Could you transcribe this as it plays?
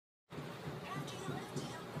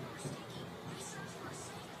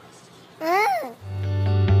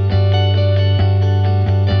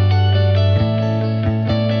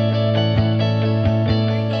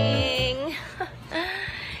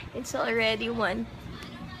already 1.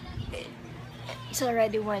 It's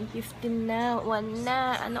already 1:15 na. 1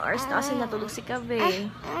 na. Ano oras na kasi natulog si Cav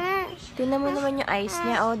eh. Tingnan mo naman yung eyes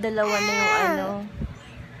niya. Oh, dalawa na yung ano.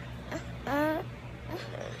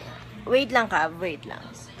 Wait lang, Cav. Wait lang.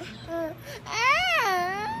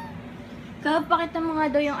 Cav, pakita mo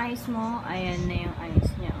nga daw yung eyes mo. Ayan na yung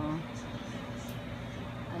eyes niya, oh.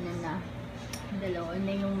 Ano na. Dalawa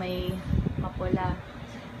na yung may mapula.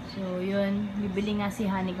 So, yun. Bibili nga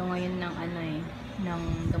si Honey ko ngayon ng ano eh. Ng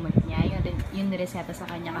gamot niya. Yung nireseta sa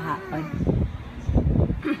kanya kahapon.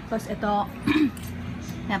 Tapos ito,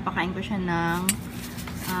 napakain ko siya ng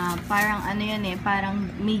parang ano yun eh, parang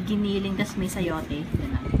may giniling tas may sayote.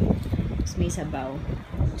 Yun na. Tapos may sabaw.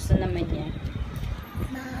 Gusto naman niya.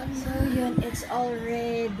 So yun, it's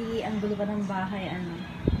already, ang gulo pa ng bahay, ano.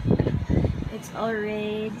 It's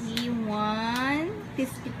already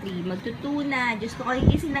 1:53. Magtutuna. Diyos ko,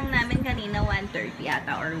 kagigising lang namin kanina 1:30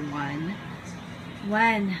 yata or 1.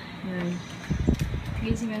 Yun.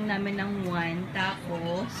 Gising lang namin ng 1.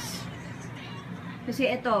 Tapos, kasi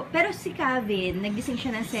ito, pero si Kevin, nagising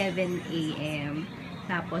siya ng 7 AM.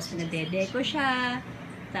 Tapos, nadede ko siya.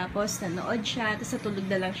 Tapos, nanood siya. Tapos, natulog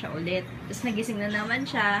na lang siya ulit. Tapos, nagising na naman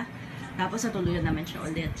siya. Tapos, natulog na naman siya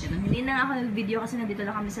ulit. Yun. Hindi na ako nag-video kasi nandito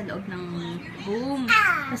lang kami sa loob ng room.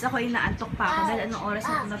 Tapos, ako yung naantok pa ako. Dahil anong oras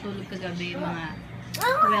ako natulog kagabi? Mga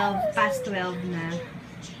 12, past 12 na.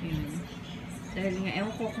 Yun. Dahil nga,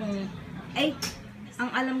 ewan ko kung, ay, ang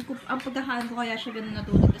alam ko, ang pagkakaan ko kaya siya ganun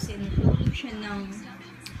natulog kasi natulog siya ng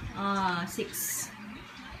 6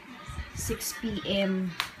 PM.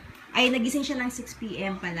 Ay, nagising siya ng 6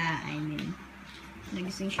 PM pala, I mean.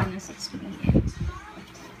 Nagising siya ng 6 PM.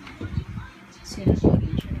 So, natulog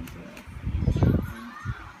siya ng 12.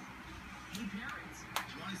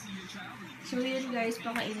 So, yun guys,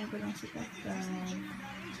 pakainin ko lang si Kaka.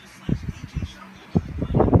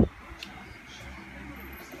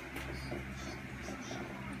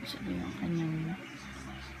 Sabi yung kanyang...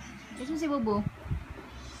 Gusto mo si Bubu?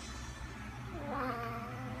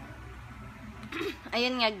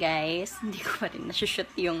 Ayun nga guys, hindi ko pa rin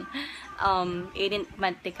nasushoot yung 18th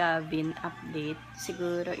month Kevin update.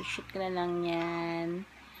 Siguro i-shoot ko na lang yan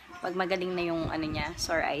pag magaling na yung ano niya,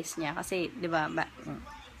 sore eyes niya. Kasi, di ba,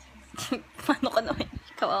 paano ko naman,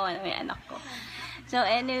 kawawa na yung anak ko. So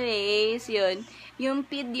anyways, yun. Yung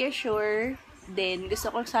Pediasure din,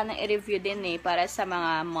 gusto ko sanang i-review din eh, para sa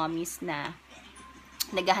mga mommies na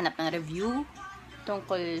naghahanap ng review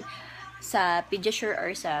tungkol sa Pediasure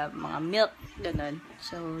or sa mga milk, ganun.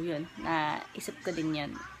 So, yun, naisip ko din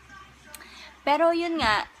yun. Pero, yun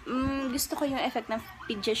nga, gusto ko yung effect ng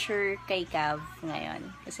Pediasure kay Cav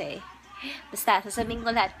ngayon. Kasi, basta, sasabihin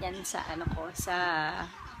ko lahat yan sa, ano ko, sa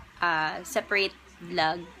separate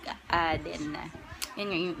vlog, then,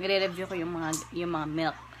 yun yung i-review ko yung mga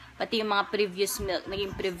milk. Pati yung mga previous milk,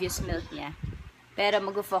 naging previous milk niya. Pero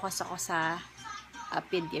mag-focus ako sa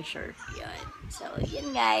Pediasure. Yun. So,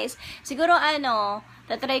 yun guys. Siguro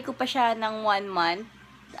tatry ko pa siya ng 1 month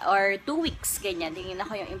or 2 weeks, ganyan. Tingin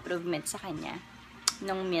ako yung improvement sa kanya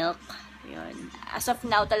ng milk. Yun. As of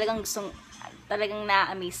now, talagang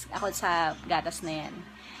na-amaze ako sa gatas na yan.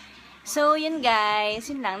 So, yun guys.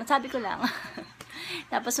 Yun lang. Nasabi ko lang.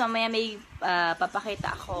 Tapos mamaya may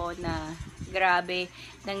papakita ako na grabe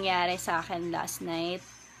nangyari sa akin last night.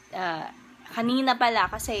 Kanina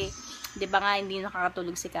pala kasi 'di ba nga hindi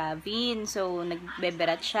nakakatulog si Kevin. So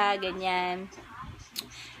nagbeberat siya ganyan.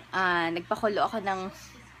 Nagpakulo ako ng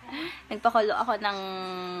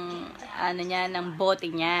ng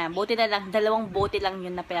bote niya. Bote na lang, 2 bote lang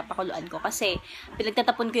 'yun na pinapakuluan ko kasi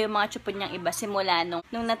pinagtatapon ko yung mga chupon niyang iba simula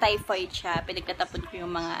nung na-typhoid siya. Pinagtatapon ko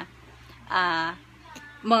yung mga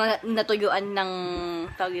natuyuan ng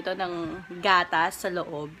ng gatas sa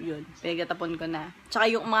loob, yun. Pinagtatapon ko na. Tsaka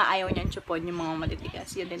yung mga ayaw niyang chupon, yung mga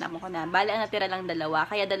matitigas, yun din ko na. Bala natira lang 2,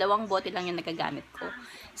 kaya 2 bote lang yung nagagamit ko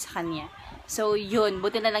sa kanya. So, yun,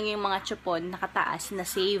 buti na lang yung mga chupon nakataas na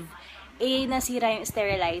save. Nasira yung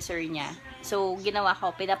sterilizer niya. So, ginawa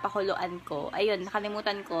ko, pinapakuluan ko. Ayun,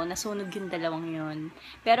 nakalimutan ko, nasunog yung 2 yun.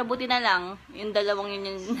 Pero buti na lang, yung 2 yun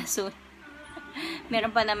yung nasunog.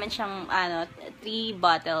 Meron pa naman siyang 3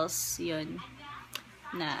 bottles yun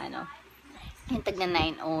na yung tag na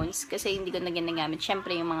 9 ounce kasi hindi ko na ginagamit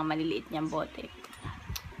syempre yung mga maliliit niyang bote.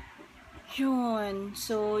 Yun,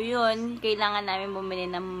 so yun, kailangan namin bumili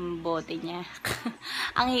ng bote niya.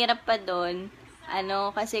 Ang hirap pa doon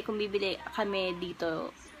kasi kung bibili kami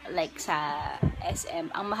dito like sa SM,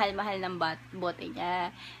 ang mahal-mahal ng bote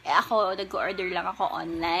niya. Ako nag-order lang ako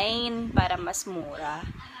online para mas mura.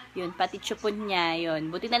 Yun, pati chupon niya,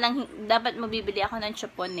 yun. Buti na lang, dapat mabibili ako ng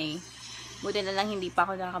chupon eh. Buti na lang hindi pa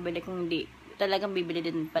ako nakakabili kung hindi. talagang bibili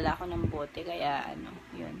din pala ako ng bote. Kaya,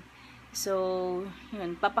 yun. So,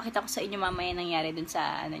 yun. Papakita ko sa inyo mamaya nangyari dun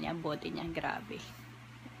sa, bote niya. Grabe.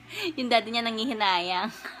 Yung dati niya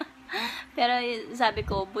nangihinayang. Pero, sabi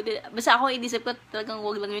ko, basta ako inisip ko talagang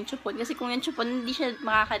wag lang yung chupon. Kasi kung yung chupon, hindi siya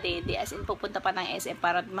makakadede. As in, pupunta pa ng SM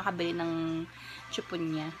para makabili ng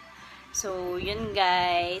chupon niya. So, yun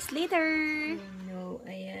guys. Later! No,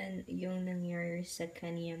 ayan. Yung nangyari sa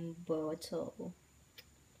kaniyang bottle.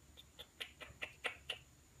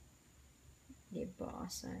 Diba?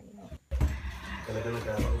 Sayang. Talaga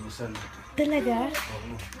nagkakaubusan. Talaga?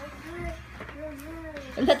 Oo.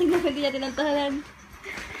 Wala, tingnan hindi natin ang tahanan.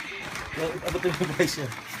 Abot yung price niya.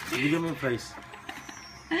 Bigyan mo yung price.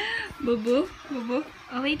 Bubu?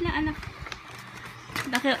 Oh, wait lang anak.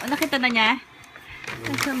 Nakita na niya?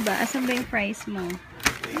 Asan ba? Asan ba yung price mo?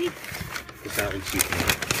 Wait. Sa akin sheet na.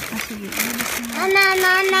 Sige.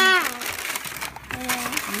 Nana.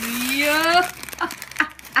 Yeah!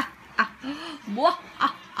 Buah!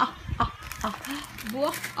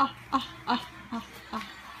 Buah!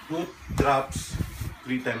 Put drops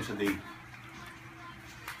 3 times a day.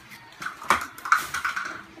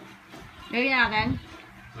 Gawin na natin?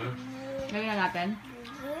 Huh? Gawin na natin?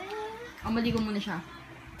 O maligo muna siya?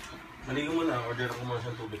 Maligo mo na. Order ako muna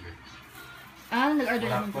sa tubig eh. Nag-order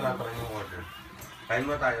naman. Wala pa rin yung order. Kain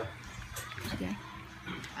mo tayo. Sige.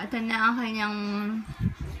 Ito na ang kanyang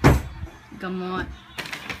gamot.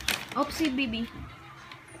 Oopsie, baby.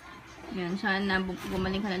 Yan, sana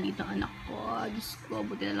gumaling ka na dito, anak ko. Diyos ko,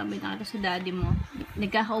 buti na lang binakita sa daddy mo.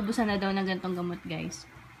 Nagkakaubusan na daw ng ganitong gamot, guys.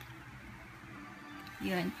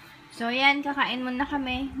 Yun. So, yan, kakain muna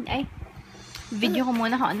kami. Ay, video ko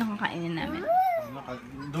muna kung ano kakainin namin.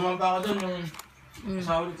 Dumaan pa ako doon yung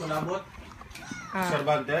asawa ko nabot.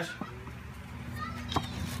 Cervantes.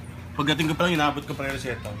 Pagdating ko pa lang, inabot ko pa rin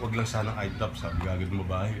reseta. Huwag lang sanang eye drop, sabi agad mo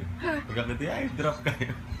ba yun. Pagkakita eye drop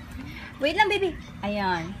kayo. Wait lang, baby.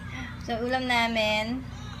 Ayan. So, ulam namin,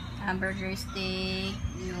 burger steak,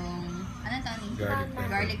 yung, ano ito?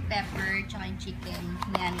 Garlic pepper, tsaka yung chicken.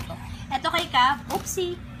 Yan ito. Ito kay Cav.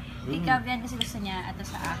 Oopsie. Kay Cav yan kasi gusto niya. Ito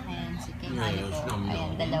sa akin. Si kay Hali ko.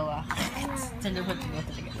 Ayan, dalawa. Sa lubot mo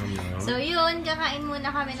talaga. So, yun. Kakain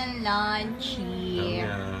muna kami ng lunch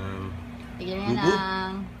here. Tignan nga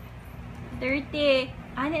lang. 30.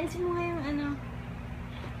 Alisin mo nga yung ano.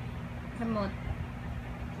 Remote.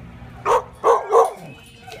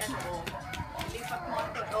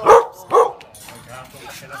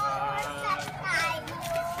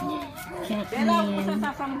 Pero ako sa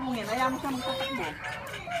sasambungin, ayaw mo siya magtatakbo.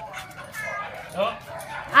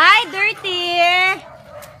 Ay, dirty!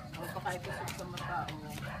 Magpakaipisip sa mata.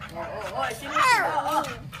 Oo, sinisipa.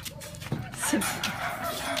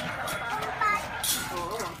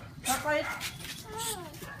 Oo. Kapait.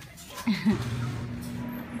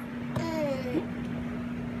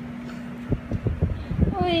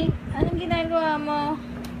 Uy, anong ginagawa mo?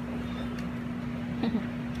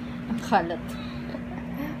 Ang kalat.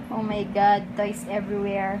 Oh my God, toys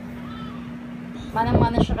everywhere.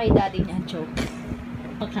 Manang-mana siya kay daddy niya, joke.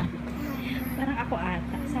 Okay. Parang ako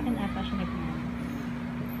ata. Sa akin ata siya nagmana.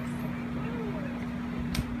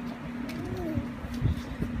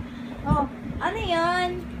 Oh, ano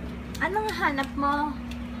yan? Anong hanap mo?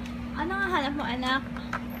 Anong hanap mo, anak?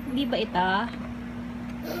 Hindi ba ito?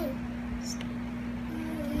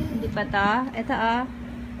 Hindi pa ta? Ito ah.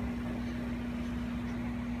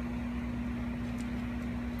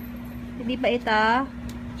 Hindi pa ito?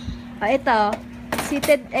 Ito. Si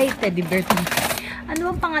Teddy Bear.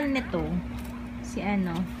 Ano bang pangalan nito? Si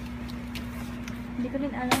ano? Hindi ko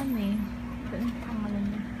rin alam eh. Ito yung pangalan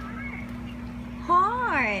niya.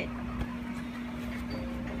 Heart!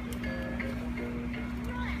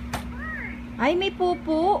 Ay, may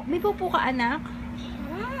pupo. May pupo ka, anak?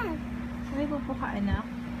 May pupo ka, anak?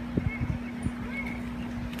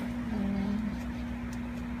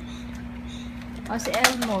 O, si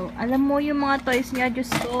Elmo. Alam mo yung mga toys niya,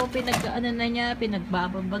 Diyos ko, pinag-ano na niya,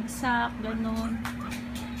 pinagbabagsak, gano'n.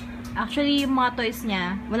 Actually, yung mga toys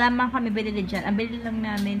niya, wala man kami bilili dyan. Ang bilili lang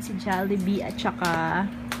namin si Jollibee at saka,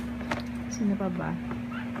 sino pa ba?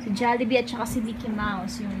 Si Jollibee at saka si Mickey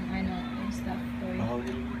Mouse, yung ano, yung stuff toy.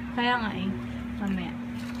 Kaya nga eh, mamaya.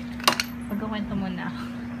 Pagkakwento mo na.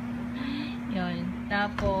 Yun.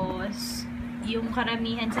 Tapos, yung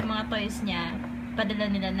karamihan sa mga toys niya,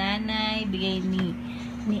 padala nila nanay, bigay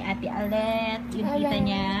ni Ate Alet, yung kita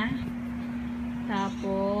niya.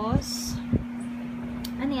 Tapos,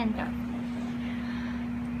 ano yan ka?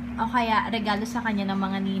 O kaya, regalo sa kanya ng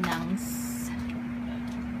mga ninangs.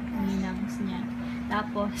 Ninangs niya.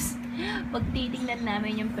 Tapos, pag titingnan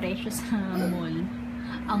namin yung presyo sa mall,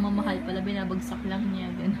 ang mamahal pala, binabagsak lang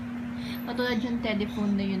niya, gano'n. Katulad yung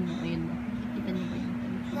telephone na yun, no? Ayun, no? Kita niyo ba yung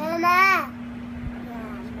telephone? Mama!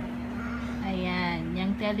 Ayan,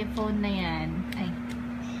 yung telephone na yan. Ay,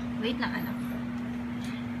 wait lang, anak.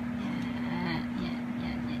 Yan.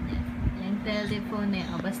 Yung telephone na yun.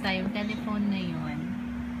 O, basta yung telephone na yun.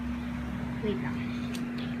 Wait lang.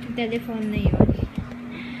 Yung telephone na yun.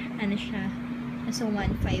 Ano siya? Nasa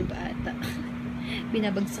 1.5 ata.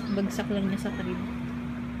 Binabagsak-bagsak lang niya sa crib.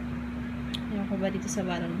 Ewan ko ba dito sa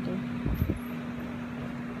barang to?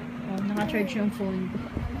 Oh, naka-charge yung phone ko.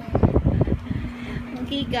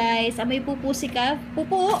 Okay, guys. May pupo si Cav.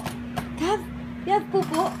 Pupo! Cav! Cav,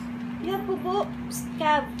 pupo! Cav, pupo! Psst,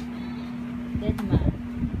 Cav! Dead ma.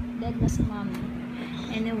 Dead ma si mami.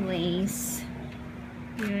 Anyways.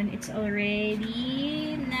 Yun, it's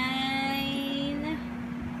already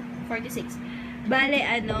 9:46. Bale,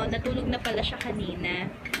 natulog na pala siya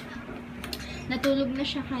kanina. Natulog na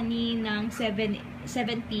siya kaninang 7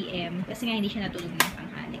 p.m. Kasi nga hindi siya natulog ng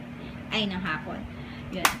tanghali. Ay, ng hapon.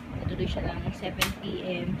 Yun. Natulog siya lang ng 7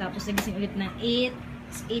 p.m. Tapos nagising ulit ng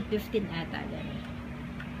 8:15 ata.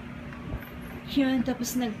 Yun.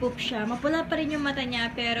 Tapos nag-poop siya. Mapula pa rin yung mata niya,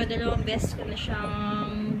 pero 2 beses ko na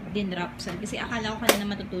siyang dinrapsan. Kasi akala ko kanina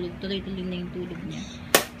matutulog. Tuloy-tuloy na yung tulog niya.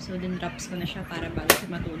 So, dinraps ko na siya para bago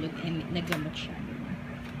siya matulog. Naggamot siya. Diba?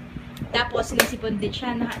 Tapos, sinisipon din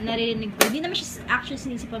siya. Naririnig ko. Hindi naman siya actually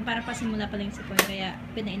sinisipon. Para pasimula pa lang yung sipon. Kaya,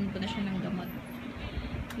 pinainom ko na siya ng gamot.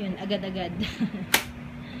 Yun, agad-agad.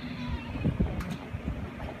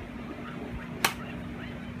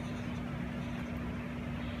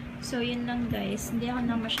 So, yun lang guys. Hindi ako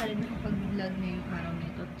na masyado nakapag-vlog ngayong araw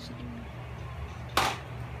nito. So,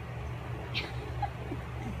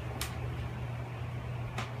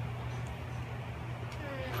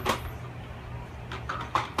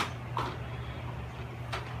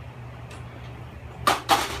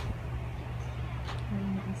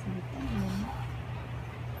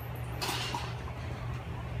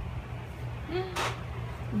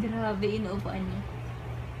 grabe, inuupuan niya.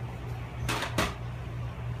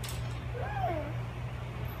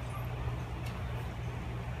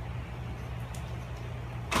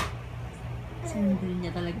 Sandal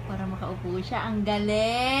niya talaga para makaupo siya. Ang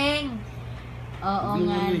galing! Oo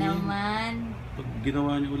nga naman. Pag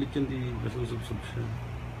ginawa niya ulit yan, di masusubsob siya.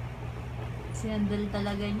 Sandal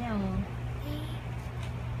talaga niya, oh.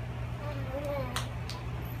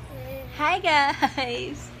 Hi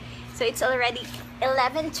guys! So it's already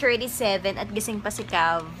 11:37 at gising pa si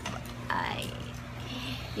Cav. Ay.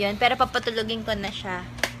 Yun, pero papatulugin ko na siya.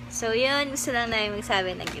 So yun, gusto lang namin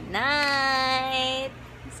magsabi na good night.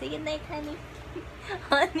 Say good night, honey.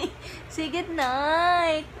 Honey, say good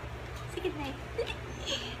night. Say good night.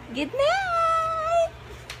 Good night!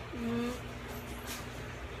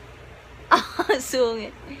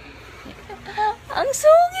 Sungit. Ang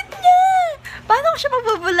sungit niya! Paano ko siya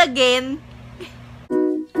mabubulagin?